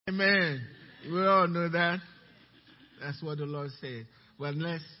Amen. We all know that. That's what the Lord said. Well,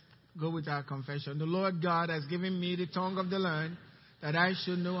 let's go with our confession. The Lord God has given me the tongue of the learned, that I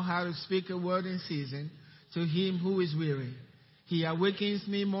should know how to speak a word in season to him who is weary. He awakens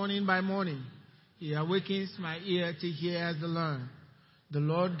me morning by morning. He awakens my ear to hear as the learned. The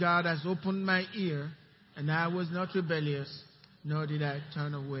Lord God has opened my ear, and I was not rebellious, nor did I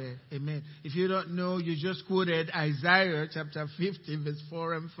turn away. Amen. If you don't know, you just quoted Isaiah chapter 50, verse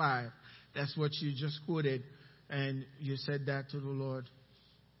 4 and 5. That's what you just quoted. And you said that to the Lord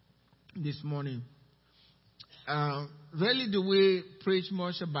this morning. Rarely do we preach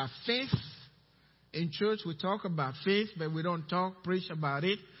much about faith. In church, we talk about faith, but we don't preach about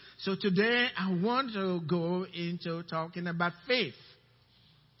it. So today, I want to go into talking about faith.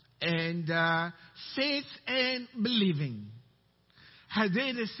 And faith and believing. Are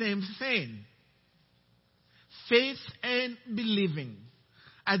they the same thing? Faith and believing.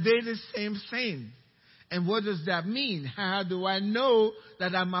 Are they the same thing? And what does that mean? How do I know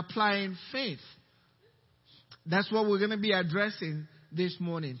that I'm applying faith? That's what we're going to be addressing this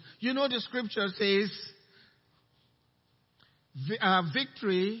morning. You know, the scripture says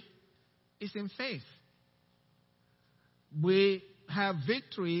victory is in faith. We have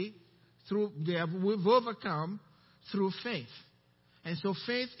victory we've overcome through faith. And so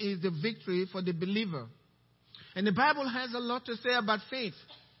faith is the victory for the believer. And the Bible has a lot to say about faith.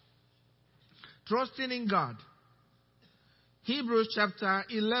 Trusting in God. Hebrews chapter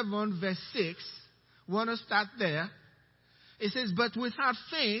 11 verse 6. Want to start there. It says, but without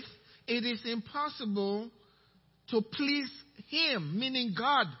faith, it is impossible to please Him, meaning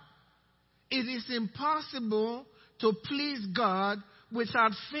God. It is impossible to please God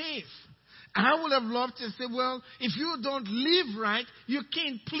without faith. I would have loved to say, well, if you don't live right, you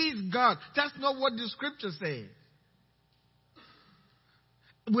can't please God. That's not what the scripture says.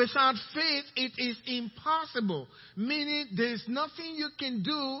 Without faith, it is impossible. Meaning there's nothing you can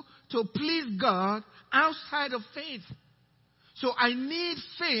do to please God outside of faith. So I need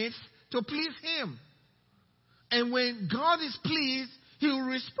faith to please Him. And when God is pleased, He will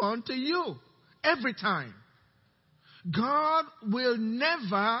respond to you every time. God will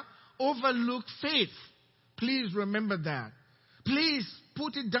never overlook faith. Please remember that. Please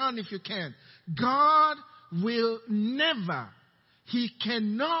put it down if you can. God will never, He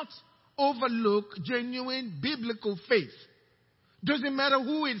cannot overlook genuine biblical faith. Doesn't matter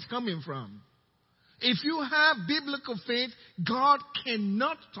who it's coming from. If you have biblical faith, God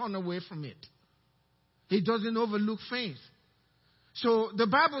cannot turn away from it. He doesn't overlook faith. So the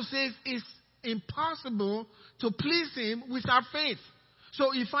Bible says it's impossible to please Him without faith.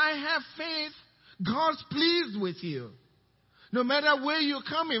 So if I have faith, God's pleased with you. No matter where you're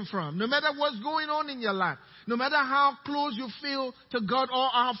coming from, no matter what's going on in your life, no matter how close you feel to God or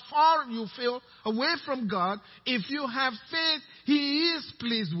how far you feel away from God, if you have faith, He is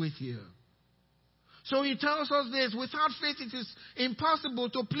pleased with you. So He tells us this, without faith it is impossible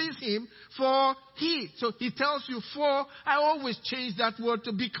to please Him, for He. So He tells you for, I always change that word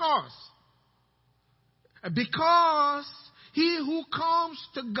to because. Because He who comes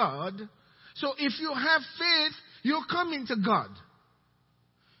to God, so if you have faith, you're coming to God.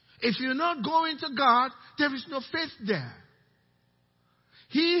 If you're not going to God, there is no faith there.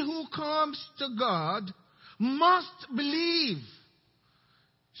 He who comes to God must believe.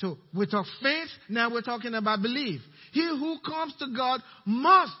 So we talk faith, now we're talking about belief. He who comes to God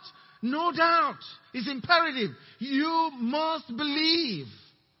must, no doubt, it's imperative. You must believe.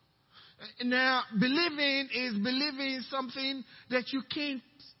 Now, believing is believing something that you can't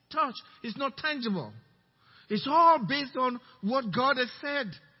touch. It's not tangible. It's all based on what God has said.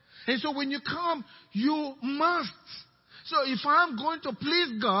 And so when you come, you must. So if I'm going to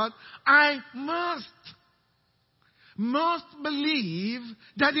please God, I must believe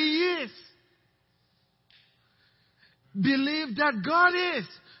that He is. Believe that God is.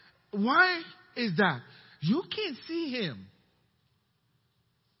 Why is that? You can't see Him.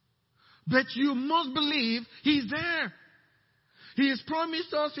 But you must believe He's there. He has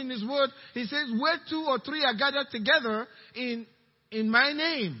promised us in His word. He says, where 2 or 3 are gathered together in my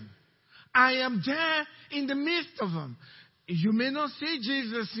name, I am there in the midst of them. You may not see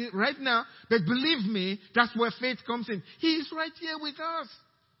Jesus right now, but believe me, that's where faith comes in. He is right here with us.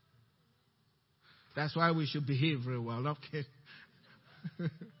 That's why we should behave very well, okay?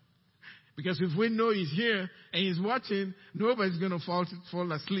 Because if we know He's here and He's watching, nobody's going to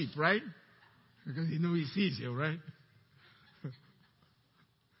fall asleep, right? Because you know He sees you, right?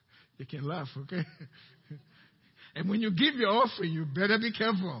 You can laugh, okay? And when you give your offering, you better be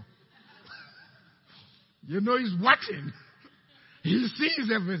careful. You know He's watching. He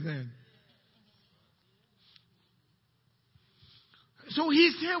sees everything. So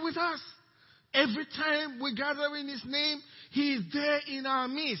he's here with us. Every time we gather in his name, he is there in our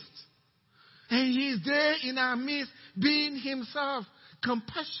midst. And he is there in our midst, being himself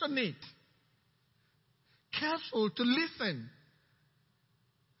compassionate, careful to listen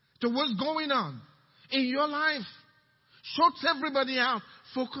to what's going on in your life. Shuts everybody out.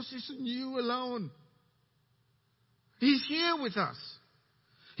 Focuses on you alone. He's here with us.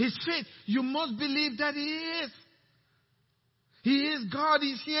 His faith, you must believe that he is. He is God.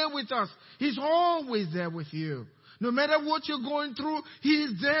 He's here with us. He's always there with you. No matter what you're going through, he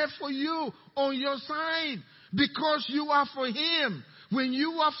is there for you, on your side, because you are for him. When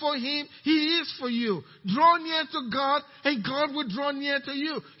you are for him, he is for you. Draw near to God, and God will draw near to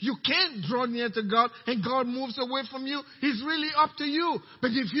you. You can't draw near to God, and God moves away from you. It's really up to you.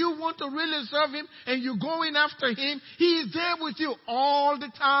 But if you want to really serve him, and you're going after him, he is there with you all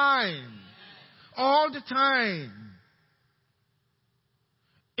the time. All the time.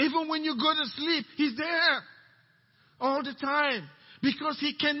 Even when you go to sleep, he's there. All the time. Because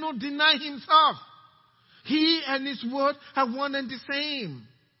he cannot deny himself. He and his word are one and the same.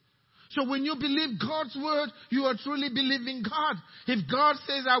 So when you believe God's word, you are truly believing God. If God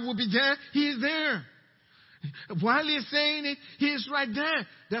says, I will be there, he is there. While he's saying it, he is right there.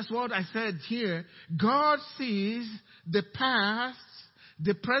 That's what I said here. God sees the past,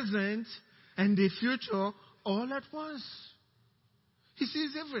 the present, and the future all at once. He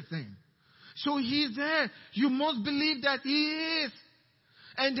sees everything. So he's there. You must believe that he is.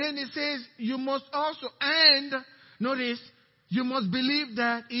 And then it says, you must also, and notice, you must believe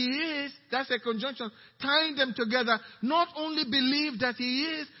that he is. That's a conjunction, tying them together. Not only believe that he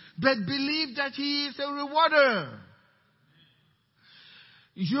is, but believe that he is a rewarder.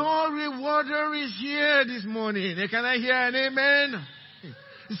 Your rewarder is here this morning. Can I hear an amen?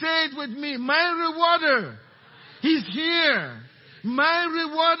 Say it with me. My rewarder, he's here. My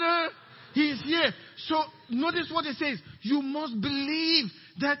rewarder, he's here. So notice what it says. You must believe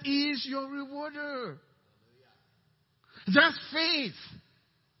that he is your rewarder. That's faith.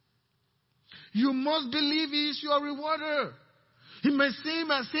 You must believe he is your rewarder. It may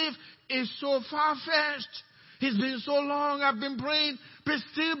seem as if it's so far-fetched. It's been so long I've been praying, but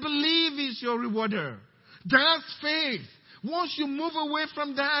still believe he's your rewarder. That's faith. Once you move away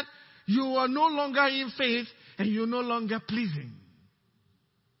from that, you are no longer in faith and you're no longer pleasing.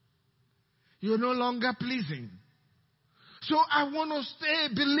 You're no longer pleasing. So I want to stay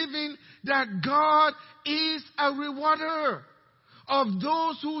believing that God is a rewarder of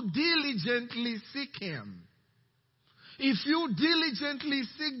those who diligently seek him. If you diligently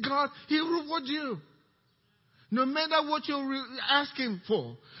seek God, he'll reward you. No matter what you're asking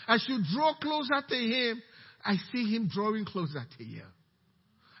for, as you draw closer to him, I see him drawing closer to you.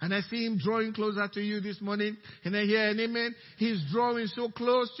 And I see him drawing closer to you this morning. And I hear an amen. He's drawing so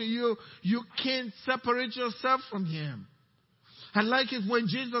close to you, you can't separate yourself from him. I like it when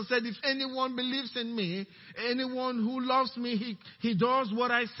Jesus said, if anyone believes in me, anyone who loves me, he does what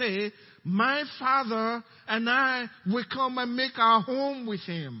I say, my Father and I will come and make our home with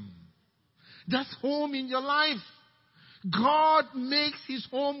him. That's home in your life. God makes his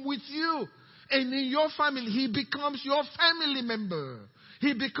home with you. And in your family, he becomes your family member.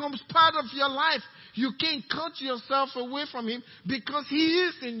 He becomes part of your life. You can't cut yourself away from him because he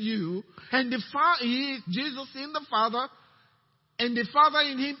is in you. And he is Jesus in the Father. And the Father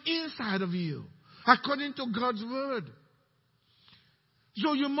in him inside of you. According to God's word.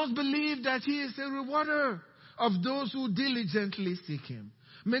 So you must believe that he is a rewarder of those who diligently seek him.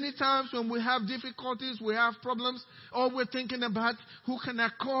 Many times when we have difficulties, we have problems, all we're thinking about, who can I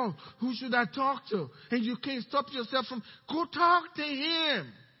call? Who should I talk to? And you can't stop yourself from, go talk to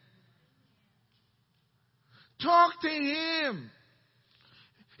him. Talk to him.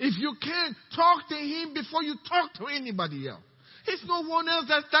 If you can, talk to him before you talk to anybody else. It's no one else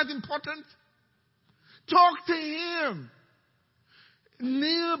that's that important. Talk to him.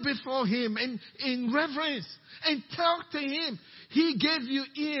 Kneel before him and in reverence and talk to him. He gave you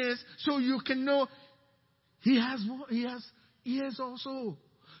ears so you can know he has ears also.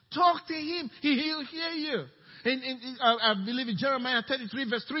 Talk to him. He'll hear you. And I believe in Jeremiah 33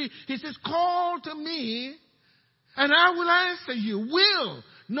 verse 3, he says, call to me and I will answer you. Will,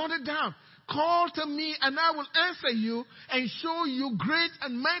 note it down. Call to me and I will answer you and show you great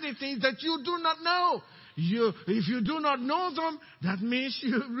and mighty things that you do not know. If you do not know them, that means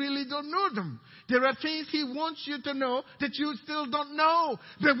you really don't know them. There are things he wants you to know that you still don't know.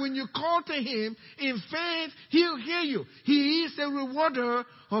 But when you call to him in faith, he'll hear you. He is a rewarder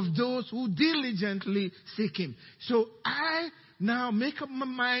of those who diligently seek him. So I now make up my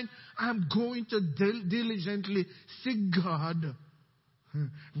mind. I'm going to diligently seek God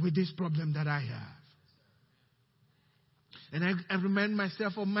with this problem that I have. And I remind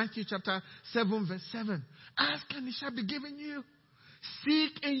myself of Matthew chapter 7, verse 7. Ask and it shall be given you.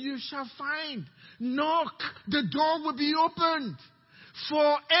 Seek and you shall find. Knock, the door will be opened.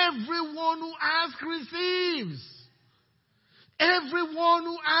 For everyone who asks receives. Everyone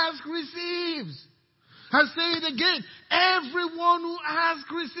who asks receives. I say it again. Everyone who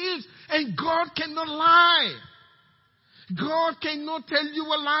asks receives. And God cannot lie. God cannot tell you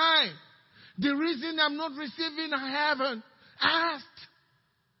a lie. The reason I'm not receiving, I haven't asked.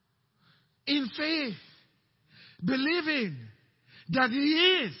 In faith. Believing that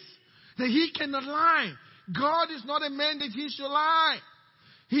He is. That He cannot lie. God is not a man that He should lie.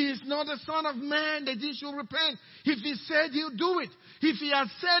 He is not a son of man that He should repent. If He said, He'll do it. If He has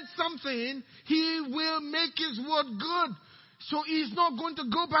said something, He will make His word good. So He's not going to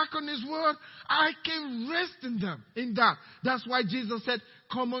go back on His word. I can rest in them, in that. That's why Jesus said,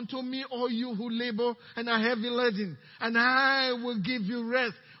 come unto me, all you who labor and are heavy laden, and I will give you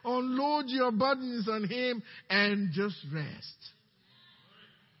rest. Unload your burdens on Him and just rest.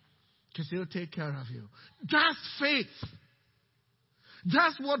 Because He'll take care of you. That's faith.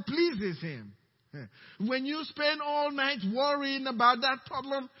 That's what pleases Him. When you spend all night worrying about that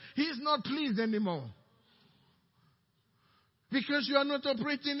problem, He's not pleased anymore. Because you are not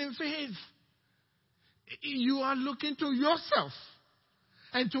operating in faith. You are looking to yourself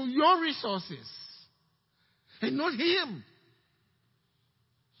and to your resources and not Him.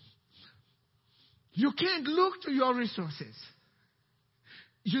 You can't look to your resources.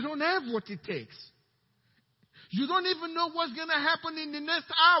 You don't have what it takes. You don't even know what's going to happen in the next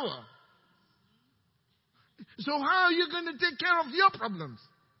hour. So how are you going to take care of your problems?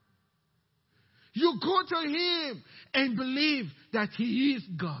 You go to Him and believe that He is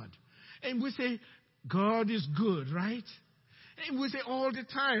God. And we say, God is good, right? And we say all the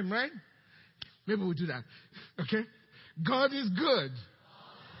time, right? Maybe we'll do that. Okay? God is good.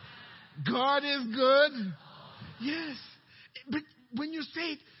 God is good. Yes. But when you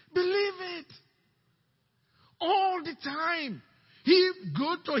say it, believe it. All the time. He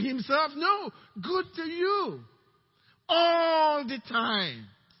good to Himself? No. Good to you. All the time.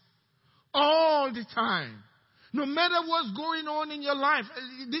 All the time. No matter what's going on in your life.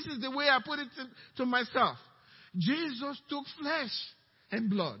 This is the way I put it to myself. Jesus took flesh and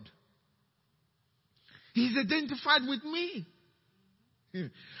blood. He's identified with me.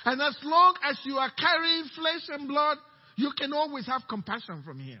 And as long as you are carrying flesh and blood, you can always have compassion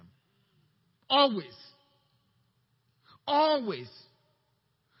from Him. Always. Always.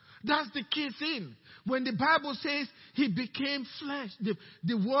 That's the key thing. When the Bible says He became flesh,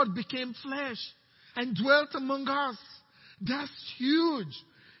 the Word became flesh and dwelt among us. That's huge.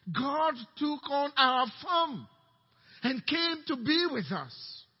 God took on our form and came to be with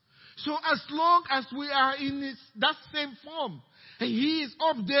us. So as long as we are in that same form, and He is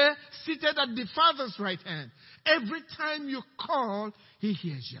up there seated at the Father's right hand, every time you call, He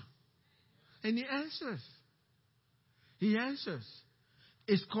hears you. And He answers. He answers.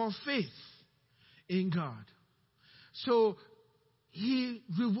 It's called faith in God. So He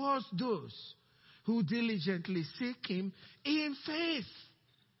rewards those who diligently seek Him in faith.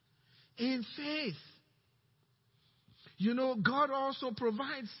 In faith. You know, God also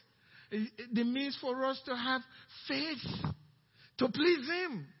provides the means for us to have faith to please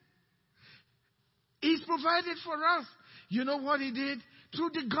Him. He's provided for us. You know what He did? Through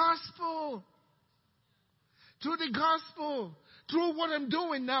the gospel. Through the gospel. Through what I'm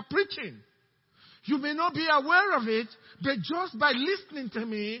doing now, preaching. You may not be aware of it, but just by listening to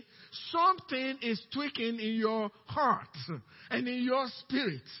me, something is tweaking in your heart and in your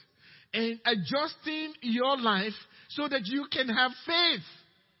spirit and adjusting your life so that you can have faith.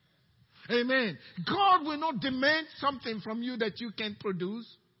 Amen. God will not demand something from you that you can't produce.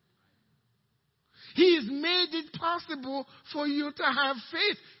 He has made it possible for you to have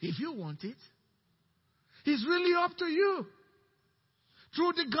faith if you want it. It's really up to you.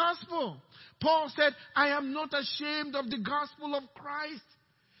 Through the gospel. Paul said, I am not ashamed of the gospel of Christ.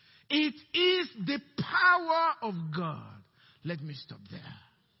 It is the power of God. Let me stop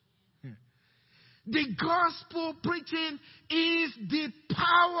there. The gospel preaching is the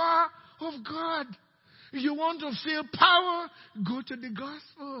power of God. If you want to feel power, go to the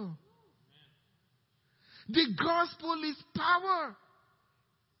gospel. The gospel is power.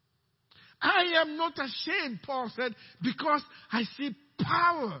 I am not ashamed, Paul said, because I see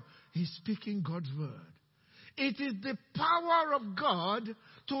power in speaking God's word. It is the power of God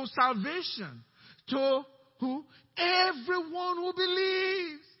to salvation, to Who? Everyone who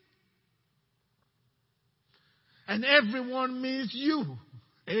believes. And everyone means you.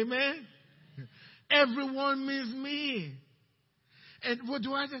 Amen? Everyone means me. And what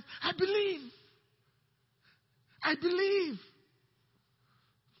do I say? I believe. I believe.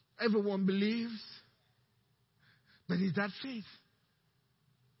 Everyone believes. But is that faith?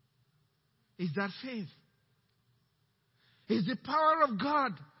 Is that faith? Is the power of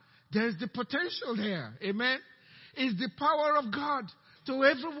God. There's the potential there. Amen? Is the power of God to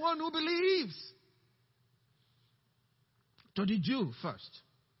everyone who believes. To the Jew first.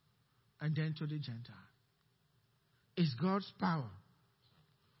 And then to the Gentile. Is God's power.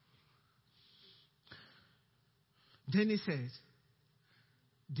 Then he says,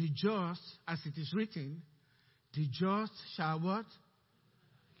 the just, as it is written, the just shall what?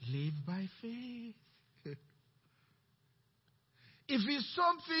 Live by faith. If it's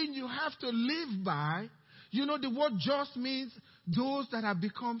something you have to live by, you know the word just means those that have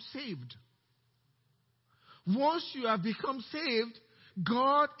become saved. Once you have become saved,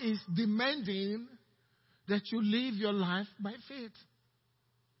 God is demanding that you live your life by faith.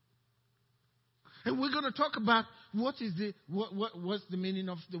 And we're going to talk about what's the meaning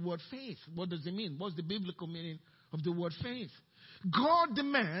of the word faith. What does it mean? What's the biblical meaning of the word faith? God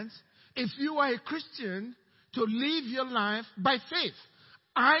demands, if you are a Christian, to live your life by faith.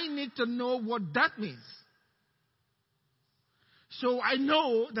 I need to know what that means. So I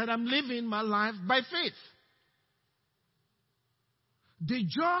know that I'm living my life by faith. The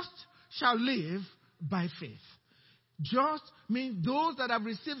just shall live by faith. Just means those that have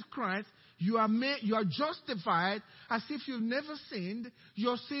received Christ, you are justified as if you've never sinned.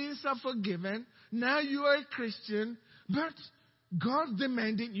 Your sins are forgiven. Now you are a Christian. But God's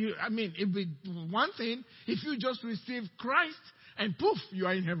demanding you. I mean, it'd be one thing if you just receive Christ and poof, you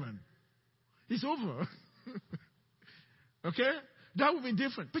are in heaven. It's over. Okay? That would be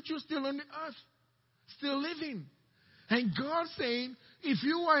different. But you're still on the earth. Still living. And God's saying, if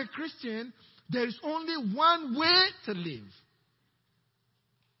you are a Christian, there is only one way to live.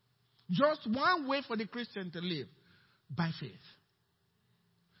 Just one way for the Christian to live. By faith.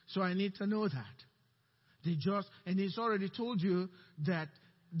 So I need to know that. And he's already told you that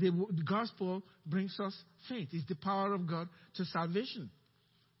the gospel brings us faith. It's the power of God to salvation.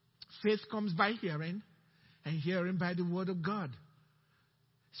 Faith comes by hearing, and hearing by the word of God.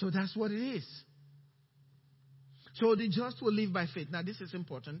 So that's what it is. So the just will live by faith. Now this is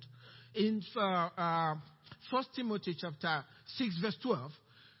important. In 1 Timothy chapter 6 verse 12,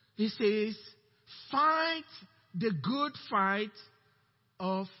 he says, fight the good fight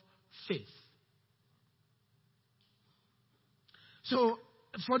of faith. So,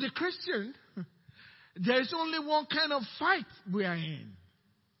 for the Christian, there is only one kind of fight we are in.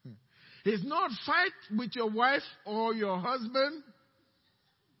 It's not fight with your wife or your husband.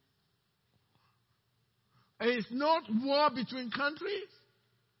 It's not war between countries.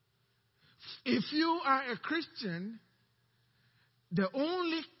 If you are a Christian, the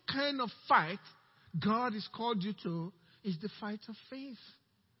only kind of fight God has called you to is the fight of faith.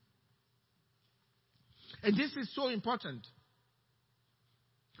 And this is so important.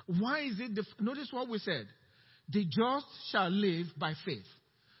 Why is it? Notice what we said. The just shall live by faith.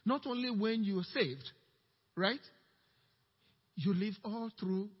 Not only when you are saved, right? You live all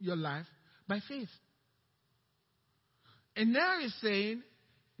through your life by faith. And now he's saying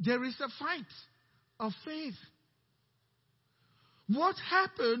there is a fight of faith. What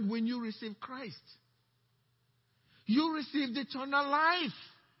happened when you received Christ? You received eternal life.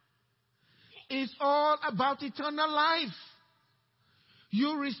 It's all about eternal life.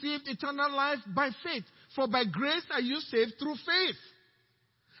 You received eternal life by faith. For by grace are you saved through faith.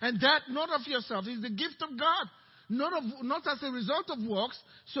 And that not of yourself is the gift of God. Not as a result of works.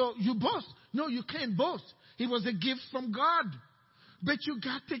 So you boast. No, you can't boast. It was a gift from God. But you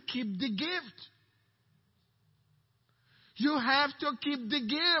got to keep the gift. You have to keep the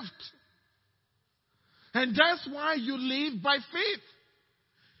gift. And that's why you live by faith.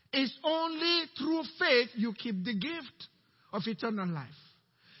 It's only through faith you keep the gift of eternal life.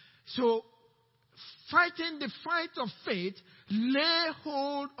 So, fighting the fight of faith, lay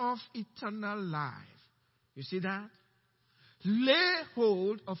hold of eternal life. You see that? Lay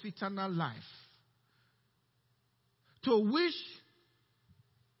hold of eternal life. To which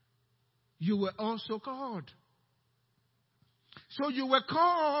you were also called. So you were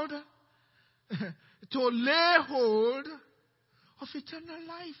called to lay hold of eternal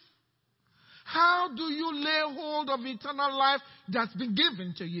life. How do you lay hold of eternal life that's been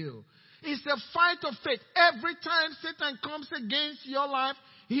given to you? It's a fight of faith. Every time Satan comes against your life,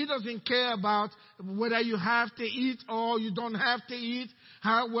 he doesn't care about whether you have to eat or you don't have to eat,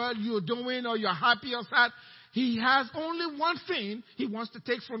 how well you're doing or you're happy or sad. He has only one thing he wants to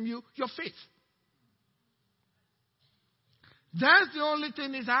take from you, your faith. That's the only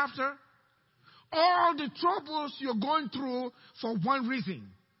thing he's after. All the troubles you're going through for one reason.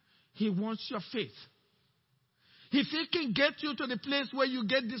 He wants your faith. If he can get you to the place where you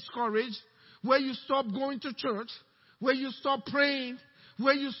get discouraged, where you stop going to church, where you stop praying,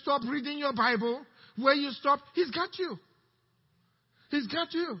 where you stop reading your Bible, where you stop, he's got you. He's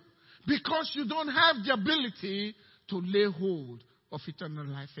got you. Because you don't have the ability to lay hold of eternal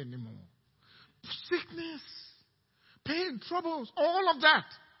life anymore. Sickness, pain, troubles, all of that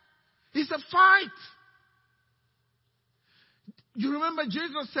is a fight. You remember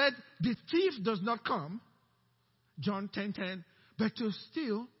Jesus said, the thief does not come, John 10:10, but to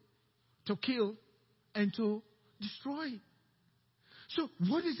steal, to kill, and to destroy. So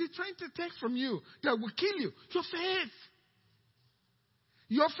what is he trying to take from you that will kill you? Your faith.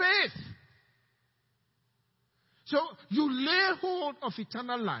 Your faith. So you lay hold of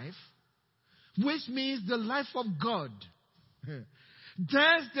eternal life, which means the life of God.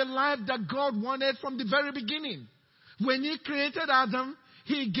 That's the life that God wanted from the very beginning. When he created Adam,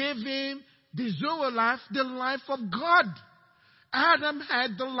 he gave him the Zoe life, the life of God. Adam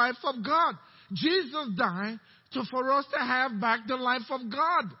had the life of God. Jesus died for us to have back the life of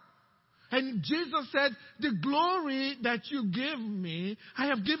God. And Jesus said, the glory that you give me, I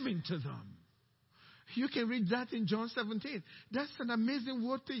have given to them. You can read that in John 17. That's an amazing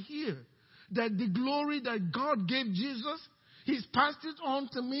word to hear. That the glory that God gave Jesus, he's passed it on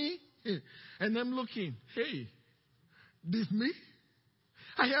to me. And I'm looking, hey, this me?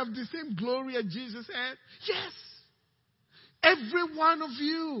 I have the same glory as Jesus had? Yes. Every one of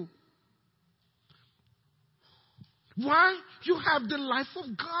you. Why? You have the life of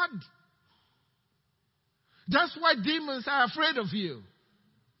God. That's why demons are afraid of you.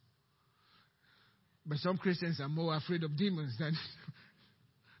 But some Christians are more afraid of demons than...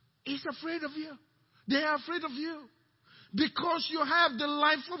 He's afraid of you. They are afraid of you. Because you have the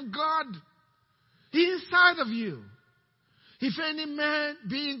life of God inside of you. If any man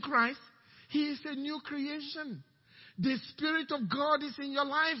be in Christ, he is a new creation. The Spirit of God is in your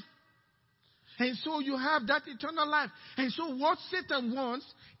life. And so you have that eternal life. And so what Satan wants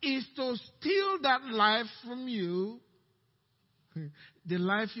is to steal that life from you. The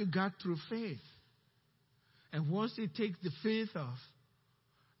life you got through faith. And once he takes the faith off,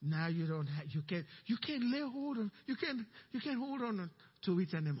 now you don't have, you can't lay hold on, you can't hold on to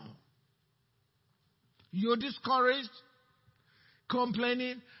it anymore. You're discouraged,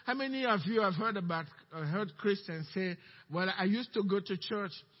 complaining. How many of you have heard Christians say, well, I used to go to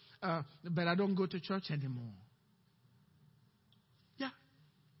church, but I don't go to church anymore? Yeah.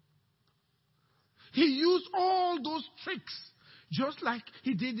 He used all those tricks, just like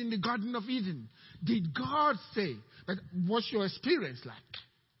he did in the Garden of Eden. Did God say? But what's your experience like?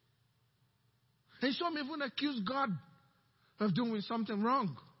 And some even accuse God of doing something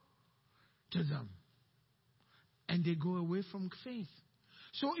wrong to them. And they go away from faith.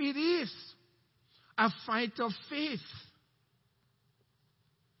 So it is a fight of faith.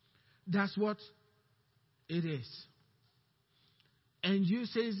 That's what it is. And you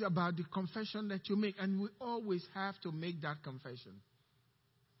say about the confession that you make, and we always have to make that confession.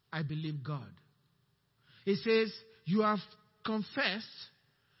 I believe God. It says you have confessed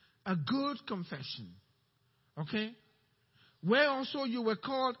a good confession. Okay? Where also you were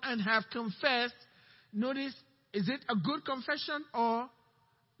called and have confessed. Notice, is it a good confession or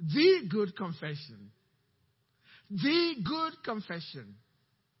the good confession? The good confession.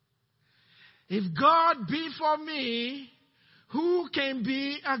 If God be for me, who can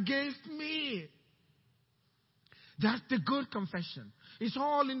be against me? That's the good confession. It's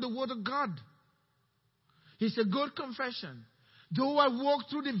all in the Word of God. It's a good confession. Though I walk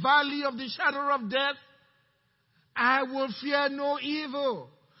through the valley of the shadow of death, I will fear no evil,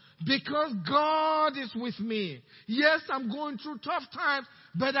 because God is with me. Yes, I'm going through tough times,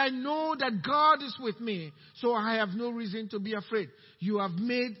 but I know that God is with me, so I have no reason to be afraid. You have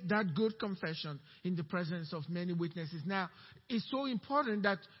made that good confession in the presence of many witnesses. Now, it's so important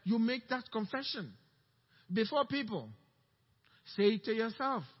that you make that confession before people. Say it to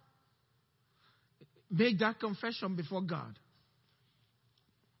yourself. Make that confession before God.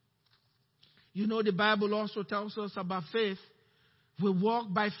 You know, the Bible also tells us about faith. We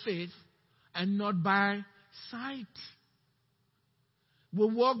walk by faith and not by sight. We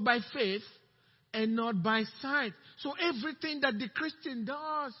walk by faith and not by sight. So everything that the Christian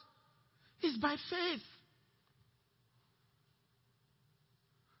does is by faith.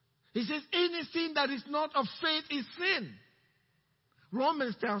 He says anything that is not of faith is sin.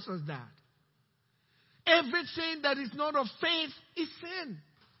 Romans tells us that. Everything that is not of faith is sin.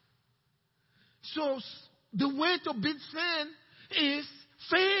 So the way to beat sin is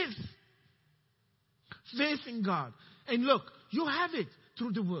faith. Faith in God. And look, you have it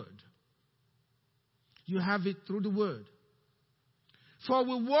through the Word. You have it through the Word. For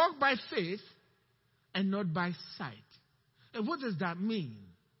we walk by faith and not by sight. And what does that mean?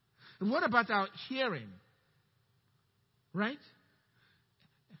 And what about our hearing? Right?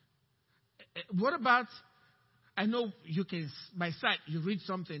 What about, I know you can, by sight, you read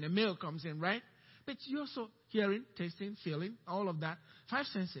something, a mail comes in, right? But you're also hearing, tasting, feeling, all of that. 5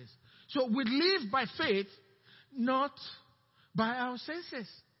 senses. So we live by faith, not by our senses.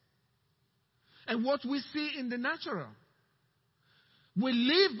 And what we see in the natural. We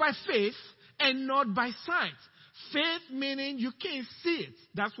live by faith and not by sight. Faith meaning you can't see it.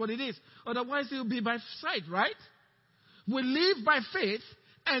 That's what it is. Otherwise it will be by sight, right? We live by faith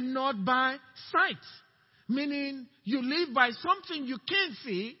and not by sight. Meaning you live by something you can't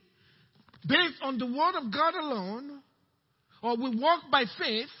see based on the Word of God alone. Or we walk by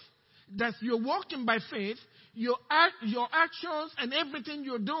faith. That you're walking by faith. Your actions and everything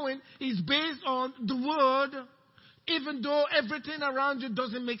you're doing is based on the Word. Even though everything around you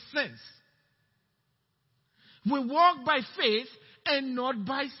doesn't make sense. We walk by faith and not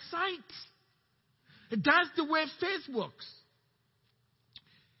by sight. That's the way faith works.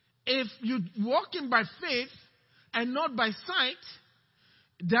 If you're walking by faith and not by sight,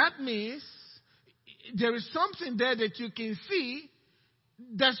 that means there is something there that you can see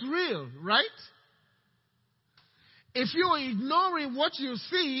that's real, right? If you're ignoring what you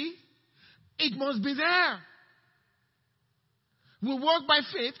see, it must be there. We walk by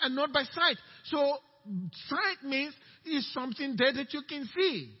faith and not by sight. So sight means it's something there that you can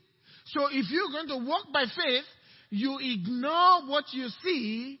see. So if you're going to walk by faith, you ignore what you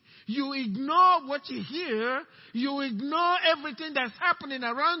see, you ignore what you hear, you ignore everything that's happening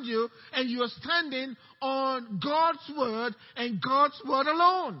around you, and you're standing on God's Word and God's Word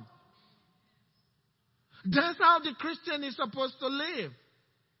alone. That's how the Christian is supposed to live.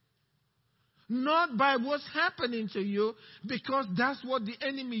 Not by what's happening to you, because that's what the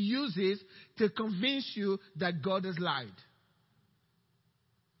enemy uses to convince you that God has lied.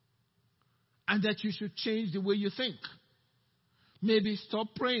 And that you should change the way you think. Maybe stop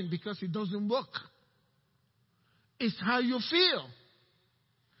praying because it doesn't work. It's how you feel.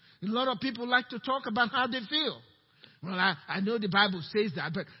 A lot of people like to talk about how they feel. Well, I know the Bible says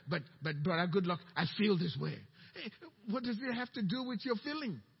that, but Brother Goodluck, I feel this way. Hey, what does it have to do with your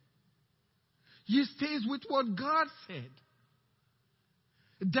feeling? You stays with what God said.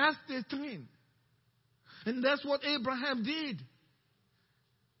 That's the thing. And that's what Abraham did.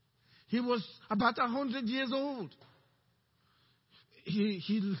 He was about 100 years old.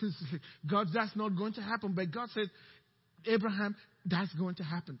 God, that's not going to happen. But God said, Abraham, that's going to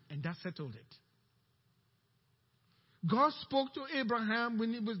happen. And that settled it. God spoke to Abraham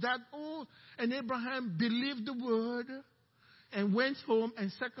when he was that old. And Abraham believed the word and went home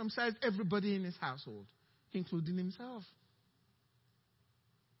and circumcised everybody in his household, including himself.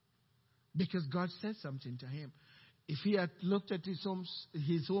 Because God said something to him. If he had looked at his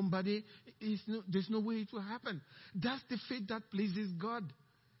own body, there's no way it will happen. That's the faith that pleases God.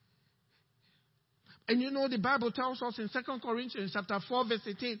 And you know the Bible tells us in 2 Corinthians chapter 4 verse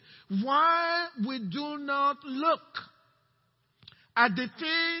 18, why we do not look at the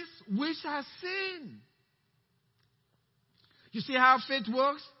things which are seen. You see how faith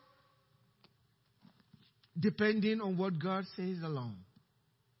works? Depending on what God says alone.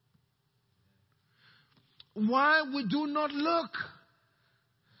 Why we do not look.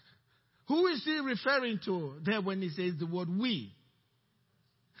 Who is he referring to there when he says the word we?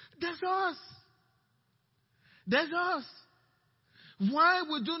 That's us. That's us. Why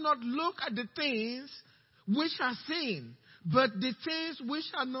we do not look at the things which are seen, but the things which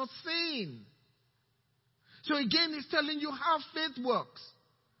are not seen. So again, he's telling you how faith works.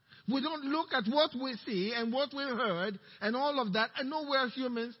 We don't look at what we see and what we heard and all of that. I know we're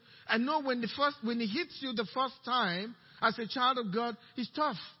humans. I know when it hits you the first time as a child of God, it's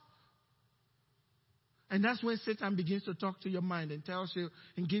tough. And that's when Satan begins to talk to your mind and tells you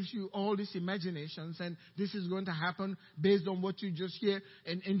and gives you all these imaginations and this is going to happen based on what you just hear.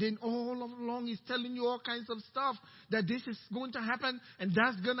 And then all along he's telling you all kinds of stuff that this is going to happen and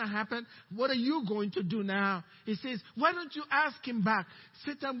that's going to happen. What are you going to do now? He says, why don't you ask him back?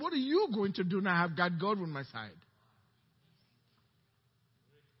 Satan, what are you going to do now? I've got God on my side.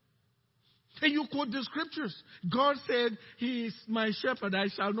 And you quote the scriptures. God said, He is my shepherd, I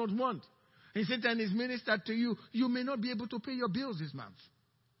shall not want. And Satan is ministered to you. You may not be able to pay your bills this month.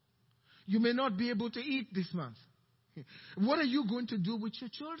 You may not be able to eat this month. What are you going to do with your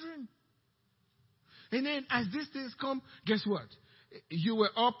children? And then as these things come, guess what? You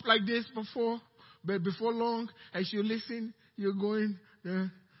were up like this before, but before long, as you listen, you're going,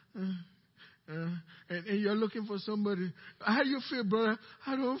 and you're looking for somebody. How you feel, brother?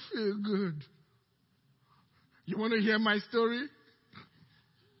 I don't feel good. You want to hear my story?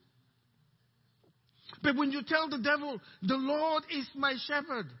 But when you tell the devil, the Lord is my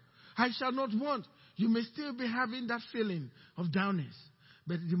shepherd, I shall not want, you may still be having that feeling of downness.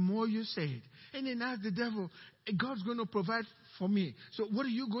 But the more you say it, and then ask the devil, God's going to provide for me. So what are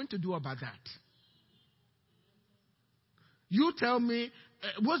you going to do about that? You tell me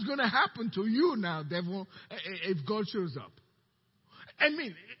what's going to happen to you now, devil, if God shows up. I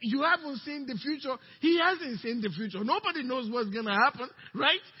mean, you haven't seen the future. He hasn't seen the future. Nobody knows what's going to happen,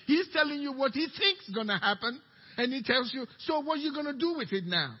 right? He's telling you what he thinks is going to happen. And he tells you, so what are you going to do with it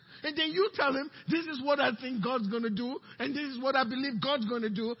now? And then you tell him, this is what I think God's going to do. And this is what I believe God's going to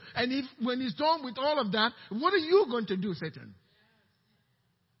do. And when he's done with all of that, what are you going to do, Satan?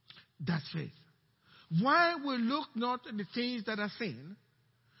 That's faith. Why we look not at the things that are seen,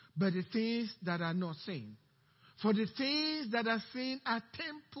 but the things that are not seen. For the things that are seen are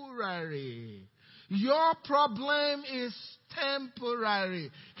temporary. Your problem is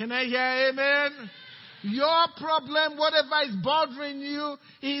temporary. Can I hear amen? Your problem, whatever is bothering you,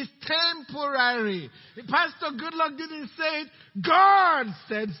 is temporary. Pastor Goodluck didn't say it. God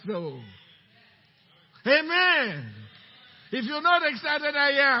said so. Amen. If you're not excited,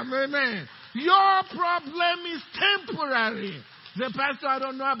 I am. Amen. Your problem is temporary. The pastor, I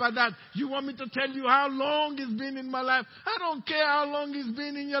don't know about that. You want me to tell you how long it's been in my life? I don't care how long it's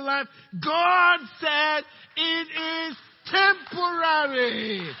been in your life. God said it is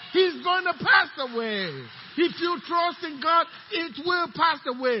temporary. He's going to pass away. If you trust in God, it will pass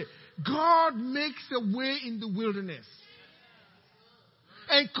away. God makes a way in the wilderness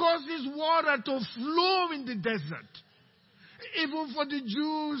and causes water to flow in the desert. Even for the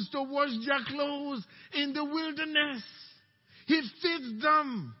Jews to wash their clothes in the wilderness. He feeds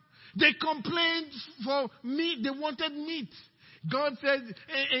them. They complained for meat. They wanted meat. God said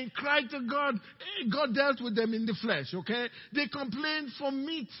and cried to God. God dealt with them in the flesh, okay? They complained for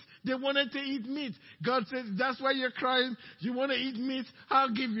meat. They wanted to eat meat. God said, that's why you're crying. You want to eat meat?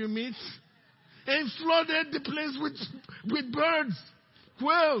 I'll give you meat. And flooded the place with birds,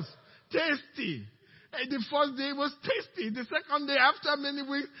 quails, tasty. And the first day was tasty. The second day, after many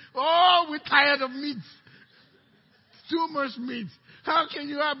weeks, we're tired of meat. Too much meat. How can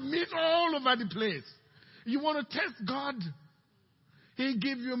you have meat all over the place? You want to test God? He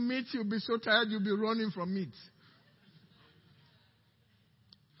give you meat, you'll be so tired you'll be running from meat.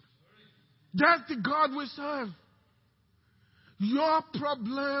 That's the God we serve. Your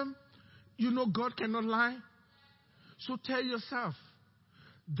problem, you know God cannot lie. So tell yourself,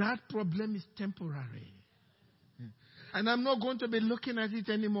 that problem is temporary. And I'm not going to be looking at it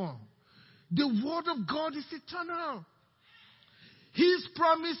anymore. The word of God is eternal. His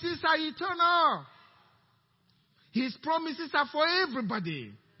promises are eternal. His promises are for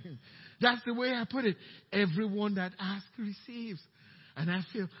everybody. That's the way I put it. Everyone that asks receives. And I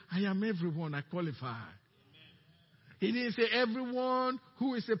feel I am everyone. I qualify. He didn't say everyone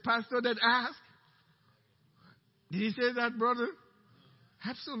who is a pastor that asks. Did he say that, brother?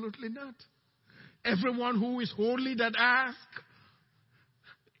 Absolutely not. Everyone who is holy that asks,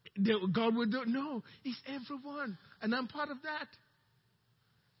 God will do. No, it's everyone. And I'm part of that.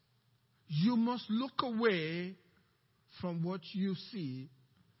 You must look away from what you see,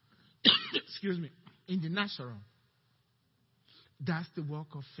 excuse me, in the natural. That's the work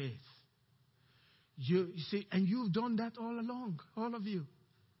of faith. You see, and you've done that all along, all of you.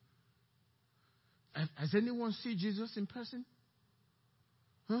 Has anyone seen Jesus in person?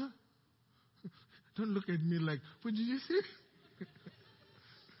 Huh? Don't look at me like, what did you say?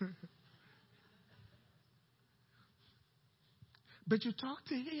 But you talk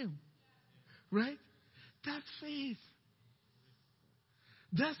to him, right? That's faith.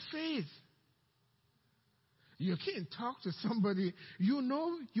 That's faith. You can't talk to somebody you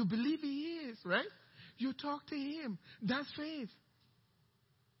know, you believe he is, right? You talk to him. That's faith.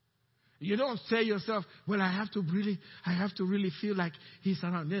 You don't say yourself, well, I have to really feel like he's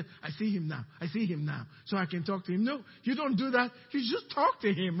around there. I see him now, so I can talk to him. No, you don't do that. You just talk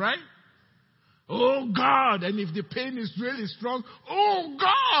to him, right? Oh, God. And if the pain is really strong, oh,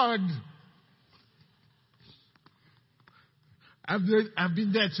 God. I've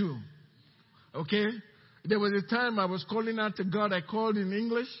been there too. Okay? There was a time I was calling out to God. I called in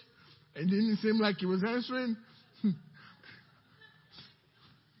English. It didn't seem like he was answering.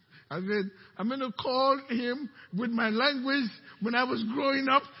 I said, I'm going to call him with my language when I was growing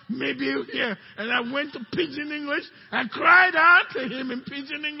up. Maybe he'll hear. And I went to Pidgin English. I cried out to him in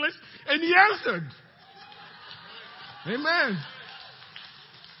Pidgin English. And he answered. Amen.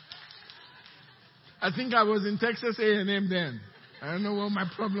 I think I was in Texas A&M then. I don't know what my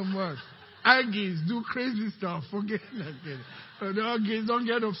problem was. Aggies do crazy stuff. Forget that. The Aggies don't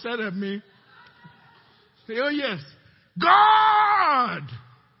get upset at me. Say, oh yes. God!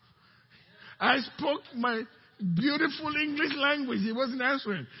 I spoke my beautiful English language. He wasn't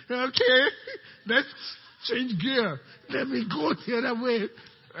answering. Okay, let's change gear. Let me go the other way.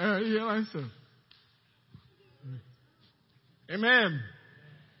 He'll answer. Amen.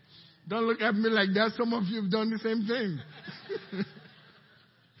 Don't look at me like that. Some of you have done the same thing.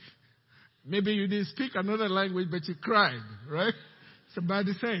 Maybe you didn't speak another language, but you cried, right? It's about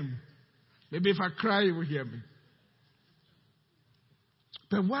the same. Maybe if I cry, you will hear me.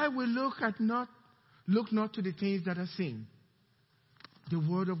 But why we look not to the things that are seen. The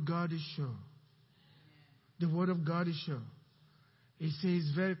word of God is sure. The word of God is sure. It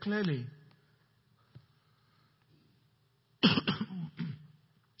says very clearly,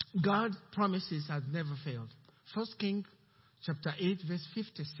 God's promises have never failed. 1 Kings chapter 8 verse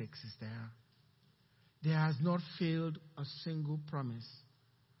 56 is there. There has not failed a single promise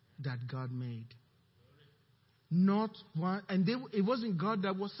that God made. Not one. And it wasn't God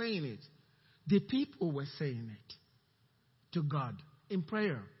that was saying it. The people were saying it to God in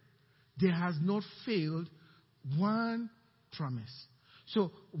prayer. There has not failed one promise.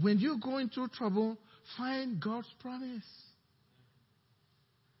 So when you're going through trouble, find God's promise.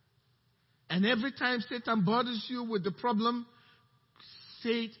 And every time Satan bothers you with the problem, say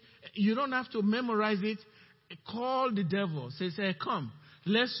it. You don't have to memorize it. Call the devil. Say, come,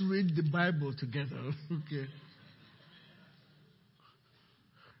 let's read the Bible together. Okay.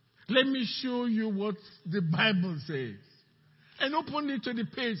 Let me show you what the Bible says. And open it to the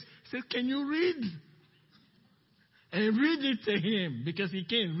page. Say, can you read? And read it to him because he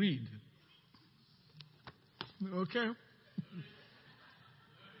can't read. Okay?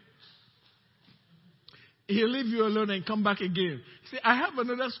 He'll leave you alone and come back again. Say, I have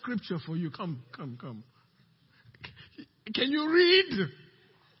another scripture for you. Come. Can you read?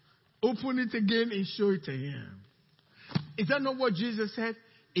 Open it again and show it to him. Is that not what Jesus said?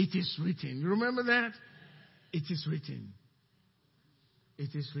 It is written. You remember that? It is written.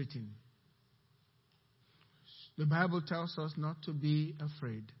 It is written. The Bible tells us not to be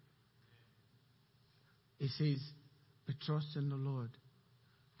afraid. It says, but trust in the Lord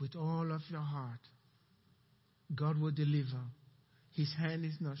with all of your heart. God will deliver. His hand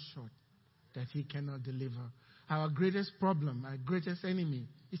is not short that he cannot deliver. Our greatest problem, our greatest enemy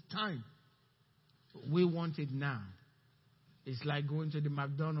is time. We want it now. It's like going to the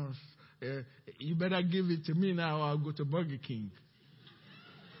McDonald's. You better give it to me now or I'll go to Burger King.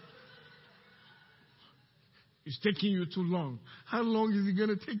 It's taking you too long. How long is it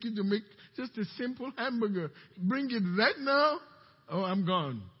going to take you to make just a simple hamburger? Bring it right now or I'm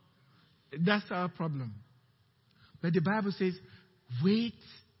gone. That's our problem. But the Bible says, wait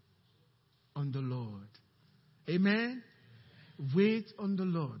on the Lord. Amen? Wait on the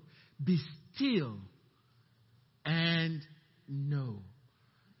Lord. Be still and know.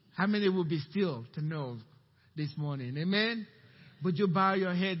 How many will be still to know this morning? Amen? Would you bow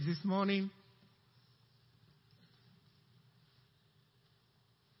your heads this morning?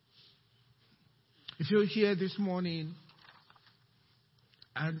 If you're here this morning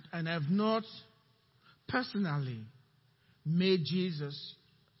and have not personally made Jesus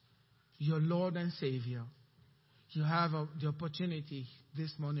your Lord and Savior, you have the opportunity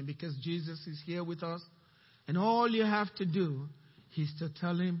this morning because Jesus is here with us. And all you have to do is to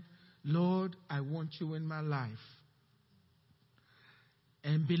tell him, Lord, I want you in my life.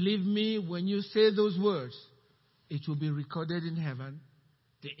 And believe me, when you say those words, it will be recorded in heaven.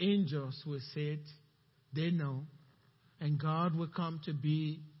 The angels will say it. They know. And God will come to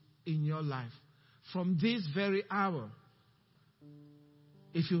be in your life from this very hour,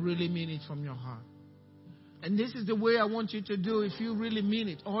 if you really mean it from your heart. And this is the way I want you to do if you really mean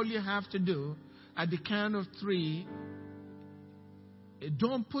it. All you have to do, at the count of 3,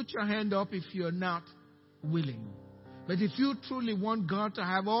 don't put your hand up if you're not willing. But if you truly want God to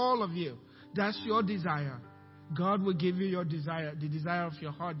have all of you, that's your desire. God will give you your desire, the desire of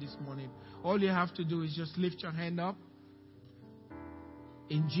your heart this morning. All you have to do is just lift your hand up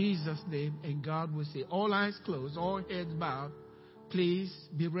in Jesus' name, and God will say, all eyes closed, all heads bowed, Please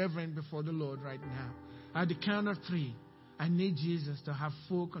be reverent before the Lord right now. At the count of 3, I need Jesus to have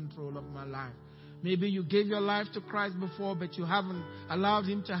full control of my life. Maybe you gave your life to Christ before, but you haven't allowed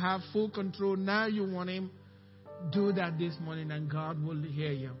Him to have full control. Now you want Him. Do that this morning and God will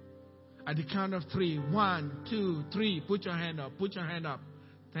hear you. At the count of 3, 1, 2, 3, put your hand up. Put your hand up.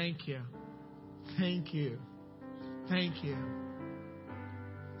 Thank you. Thank you. Thank you.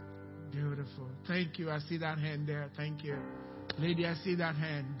 Beautiful. Thank you. I see that hand there. Thank you. Lady, I see that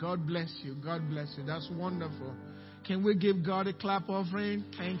hand. God bless you. God bless you. That's wonderful. Can we give God a clap offering?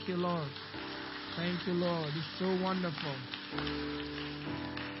 Thank you, Lord. Thank you, Lord. It's so wonderful.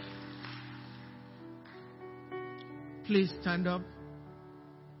 Please stand up.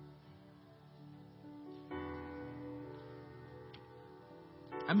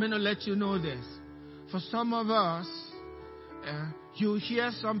 I'm going to let you know this. For some of us, you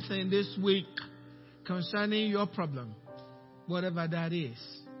hear something this week concerning your problem, whatever that is.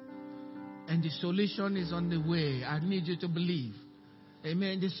 And the solution is on the way. I need you to believe.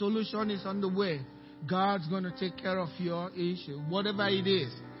 Amen. The solution is on the way. God's going to take care of your issue. Whatever it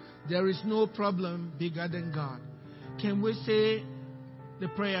is, there is no problem bigger than God. Can we say the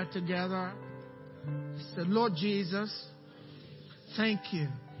prayer together? Say, Lord Jesus, thank you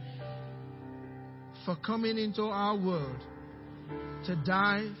for coming into our world to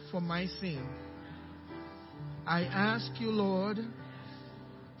die for my sin. I ask you, Lord,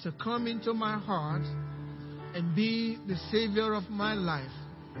 to come into my heart and be the Savior of my life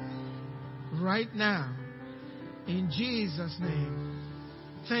right now. In Jesus' name,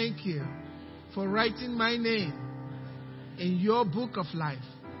 thank you for writing my name in your book of life.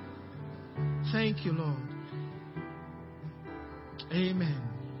 Thank you, Lord. Amen.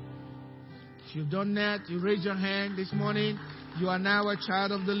 If you've done that, you raise your hand this morning. You are now a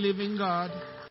child of the living God.